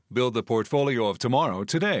Build the portfolio of tomorrow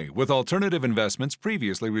today with alternative investments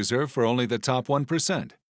previously reserved for only the top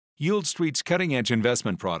 1%. Yield Street's cutting-edge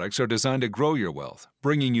investment products are designed to grow your wealth,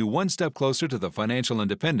 bringing you one step closer to the financial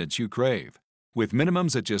independence you crave. With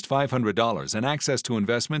minimums at just $500 and access to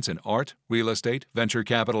investments in art, real estate, venture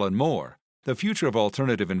capital, and more, the future of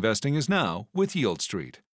alternative investing is now with Yield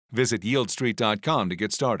Street. Visit yieldstreet.com to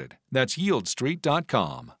get started. That's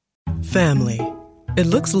yieldstreet.com. Family. It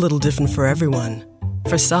looks a little different for everyone.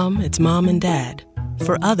 For some, it's mom and dad.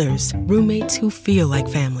 For others, roommates who feel like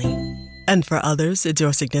family. And for others, it's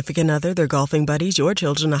your significant other, their golfing buddies, your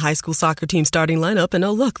children, a high school soccer team starting lineup, and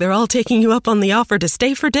oh look, they're all taking you up on the offer to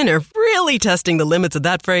stay for dinner, really testing the limits of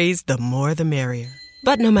that phrase, the more the merrier.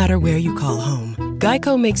 But no matter where you call home,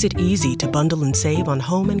 Geico makes it easy to bundle and save on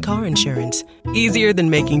home and car insurance. Easier than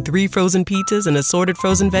making 3 frozen pizzas and assorted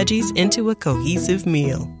frozen veggies into a cohesive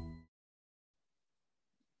meal.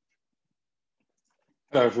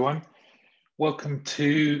 Hello everyone, welcome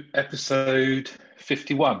to episode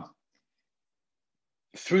 51.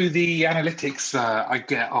 Through the analytics I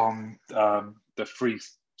get on the free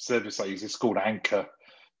service I use, it's called Anchor.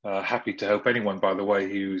 Happy to help anyone, by the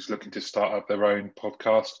way, who's looking to start up their own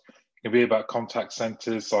podcast. It can be about contact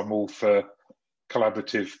centres. I'm all for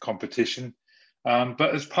collaborative competition.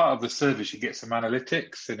 But as part of the service, you get some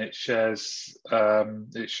analytics, and it shows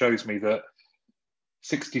me that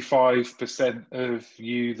 65% of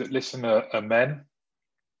you that listen are men.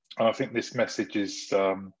 And I think this message is,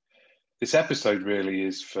 this episode really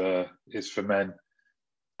is for men.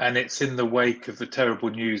 And it's in the wake of the terrible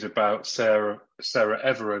news about Sarah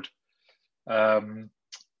Everard.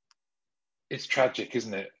 It's tragic,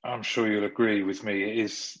 isn't it? I'm sure you'll agree with me. It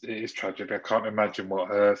is tragic. I can't imagine what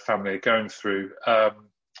her family are going through. But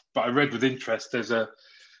I read with interest, there's a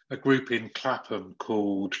group in Clapham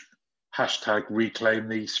called #Reclaim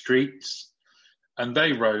These Streets. And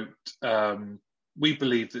they wrote, we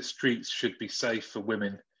believe that streets should be safe for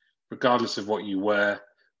women, regardless of what you wear,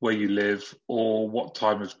 where you live, or what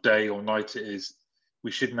time of day or night it is.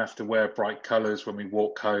 We shouldn't have to wear bright colours when we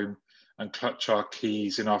walk home and clutch our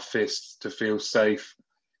keys in our fists to feel safe.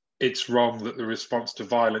 It's wrong that the response to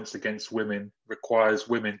violence against women requires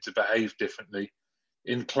women to behave differently.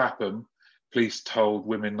 In Clapham, police told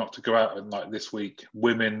women not to go out at night this week.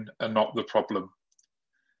 Women are not the problem.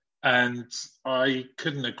 And I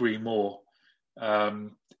couldn't agree more.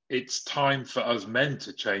 It's time for us men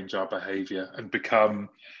to change our behaviour and become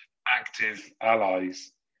active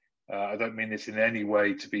allies. I don't mean this in any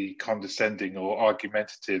way to be condescending or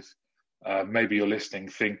argumentative. Maybe you're listening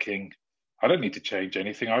thinking, I don't need to change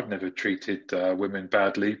anything. I've never treated women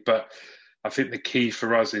badly. But I think the key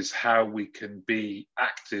for us is how we can be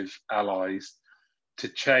active allies to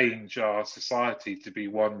change our society to be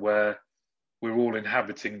one where we're all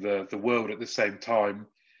inhabiting the world at the same time.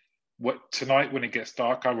 Tonight, when it gets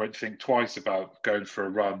dark, I won't think twice about going for a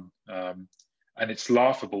run. And it's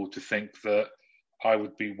laughable to think that I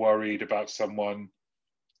would be worried about someone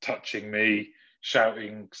touching me,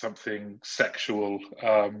 shouting something sexual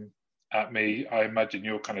at me. I imagine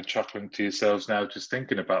you're kind of chuckling to yourselves now just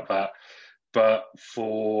thinking about that. But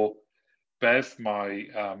for Bev, my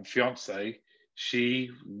fiance, she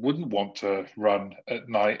wouldn't want to run at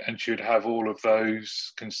night, and she'd have all of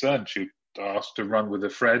those concerns. She'd ask to run with a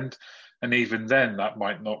friend, and even then that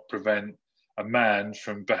might not prevent a man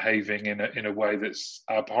from behaving in a way that's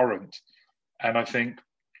abhorrent. And I think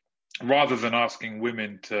rather than asking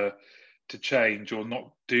women to change or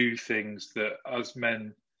not do things that us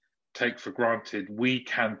men take for granted, we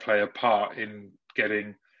can play a part in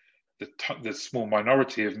getting the small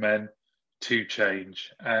minority of men to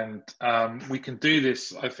change. And we can do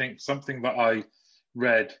this. I think something that I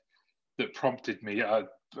read that prompted me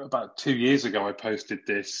about 2 years ago, I posted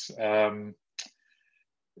this.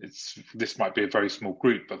 This might be a very small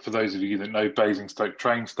group, but for those of you that know Basingstoke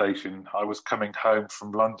train station, I was coming home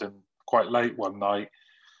from London quite late one night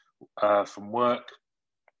from work,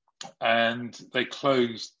 and they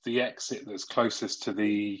closed the exit that's closest to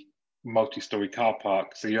the multi-storey car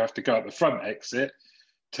park. So you have to go out the front exit,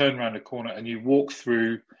 turn around the corner, and you walk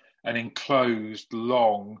through an enclosed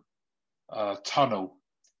long tunnel.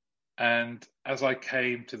 And as I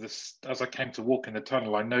came to walk in the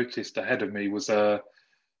tunnel, I noticed ahead of me was a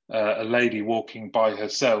lady walking by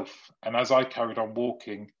herself. And as I carried on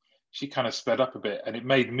walking, she kind of sped up a bit, and it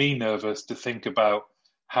made me nervous to think about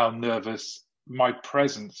how nervous my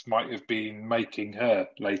presence might have been making her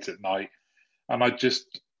late at night. And I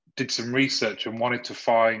just did some research and wanted to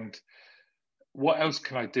find, what else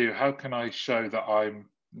can I do? How can I show that I'm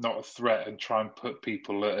not a threat and try and put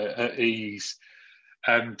people at ease?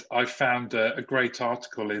 And I found a great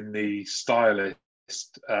article in The Stylist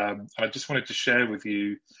I just wanted to share with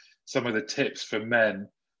you some of the tips for men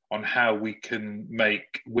on how we can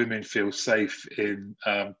make women feel safe in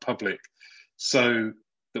public, so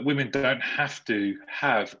that women don't have to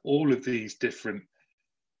have all of these different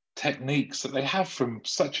techniques that they have from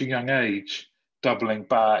such a young age, doubling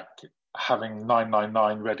back, having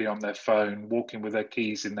 999 ready on their phone, walking with their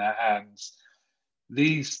keys in their hands.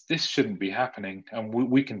 This shouldn't be happening, and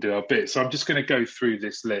we can do our bit. So I'm just going to go through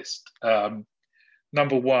this list.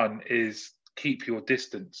 Number one is keep your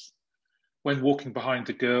distance. When walking behind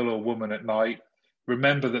a girl or woman at night,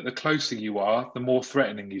 remember that the closer you are, the more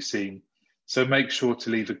threatening you seem. So make sure to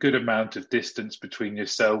leave a good amount of distance between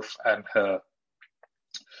yourself and her.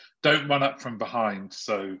 Don't run up from behind.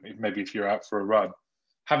 So maybe if you're out for a run,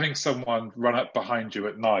 having someone run up behind you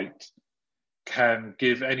at night can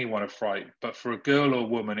give anyone a fright, but for a girl or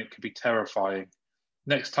woman, it can be terrifying.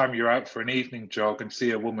 Next time you're out for an evening jog and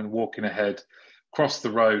see a woman walking ahead, cross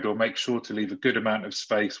the road or make sure to leave a good amount of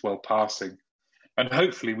space while passing. And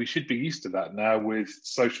hopefully we should be used to that now with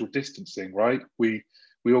social distancing, right? We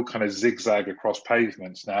all kind of zigzag across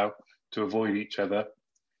pavements now to avoid each other.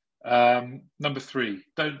 Number three,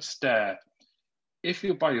 don't stare. If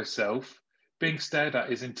you're by yourself, being stared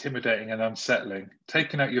at is intimidating and unsettling.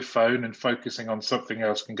 Taking out your phone and focusing on something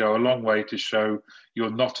else can go a long way to show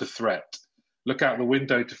you're not a threat. Look out the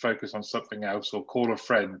window to focus on something else or call a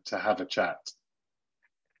friend to have a chat.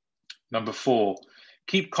 Number four,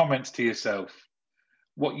 keep comments to yourself.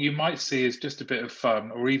 What you might see as just a bit of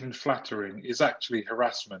fun or even flattering is actually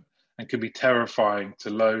harassment and can be terrifying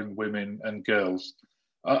to lone women and girls.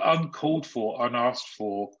 Uncalled for, unasked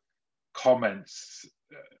for comments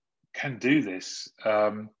can do this.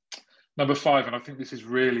 Number five, and I think this is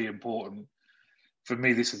really important. For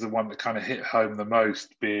me, this is the one that kind of hit home the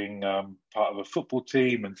most, being part of a football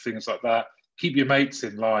team and things like that. Keep your mates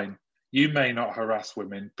in line. You may not harass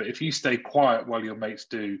women, but if you stay quiet while your mates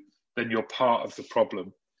do, then you're part of the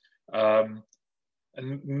problem. And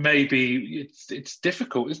maybe it's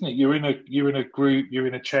difficult, isn't it? You're in a group, you're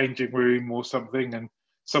in a changing room or something, and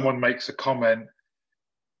someone makes a comment.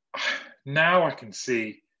 Now I can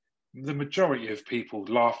see the majority of people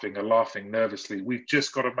are laughing nervously. We've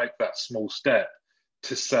just got to make that small step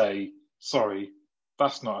to say, sorry,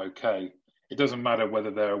 that's not okay. It doesn't matter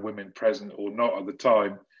whether there are women present or not at the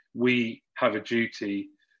time. We have a duty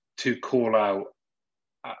to call out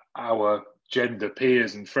our gender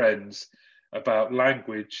peers and friends about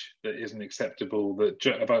language that isn't acceptable,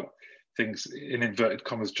 about things, in inverted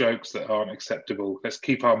commas, jokes that aren't acceptable. Let's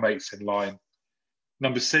keep our mates in line.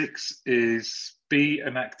 Number six is be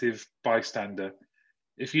an active bystander.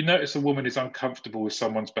 If you notice a woman is uncomfortable with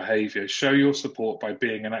someone's behaviour, show your support by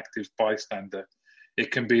being an active bystander.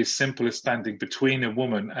 It can be as simple as standing between a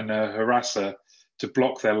woman and her harasser to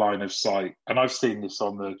block their line of sight. And I've seen this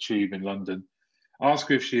on the tube in London. Ask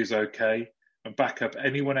her if she is okay and back up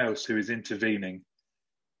anyone else who is intervening.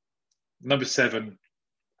 Number seven,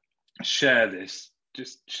 share this.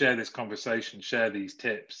 Just share this conversation, share these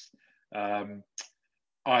tips.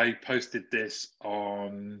 I posted this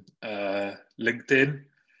on LinkedIn,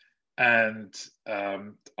 and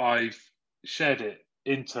I've shared it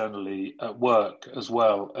internally at work as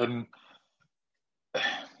well. And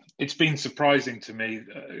it's been surprising to me,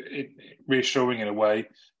 reassuring in a way.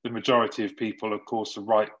 The majority of people, of course, are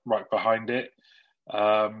right behind it.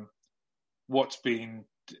 What's been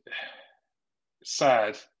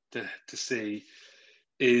sad to see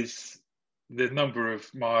is the number of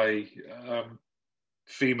my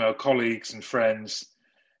female colleagues and friends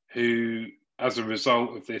who, as a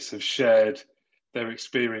result of this, have shared their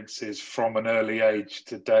experiences from an early age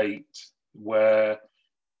to date, where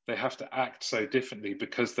they have to act so differently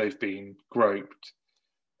because they've been groped,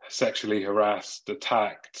 sexually harassed,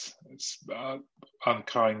 attacked,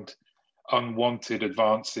 unkind, unwanted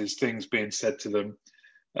advances, things being said to them.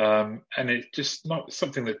 And it's just not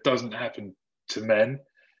something that doesn't happen to men.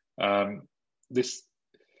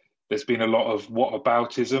 There's been a lot of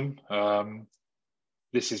whataboutism.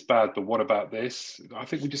 This is bad, but what about this? I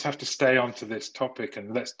think we just have to stay onto this topic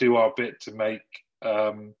and let's do our bit to make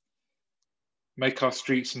our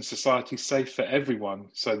streets and society safe for everyone,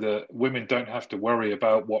 so that women don't have to worry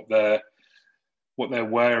about what they're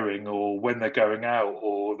wearing or when they're going out,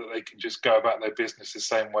 or that they can just go about their business the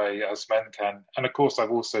same way as men can. And of course,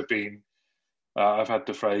 I've also been, I've had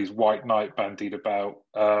the phrase white knight bandied about.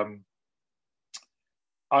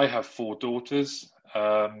 I have 4 daughters.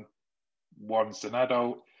 One's an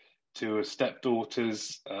adult, 2 are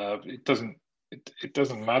stepdaughters. It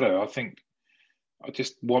doesn't matter. I think I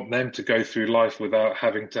just want them to go through life without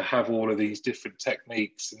having to have all of these different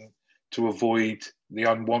techniques and to avoid the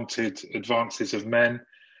unwanted advances of men,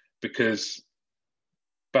 because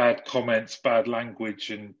bad comments, bad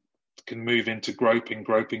language, and can move into groping.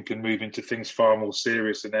 Groping can move into things far more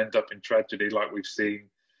serious and end up in tragedy, like we've seen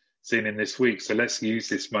in this week. So let's use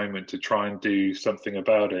this moment to try and do something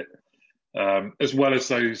about it. As well as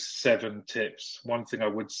those 7 tips, one thing I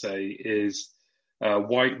would say is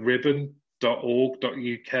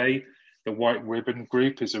whiteribbon.org.uk. The White Ribbon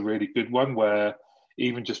Group is a really good one, where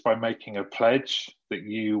even just by making a pledge that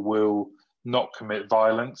you will not commit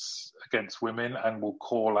violence against women and will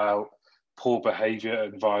call out poor behaviour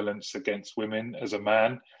and violence against women as a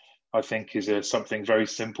man, I think is something very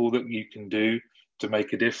simple that you can do to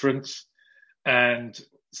make a difference. And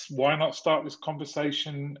why not start this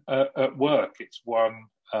conversation at work? It's one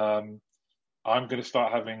I'm going to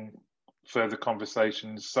start having further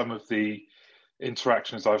conversations. Some of the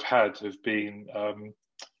interactions I've had have been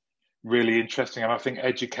really interesting, and I think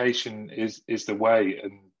education is the way,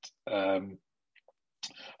 and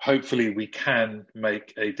hopefully we can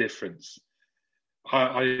make a difference.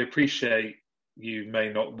 I appreciate you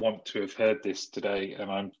may not want to have heard this today,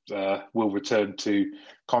 and I will return to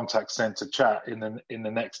contact centre chat in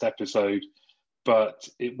the next episode, but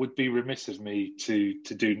it would be remiss of me to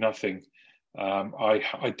do nothing.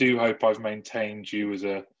 I do hope I've maintained you as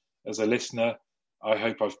a listener. I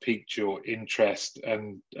hope I've piqued your interest,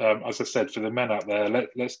 and as I said, for the men out there,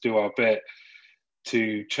 let's do our bit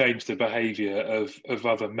to change the behaviour of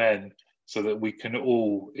other men so that we can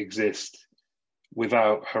all exist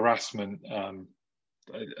without harassment. I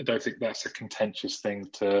don't think that's a contentious thing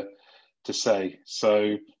to say.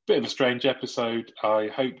 So, bit of a strange episode. I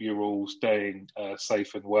hope you're all staying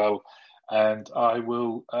safe and well, and I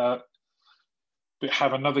will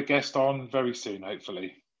have another guest on very soon,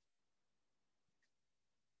 hopefully.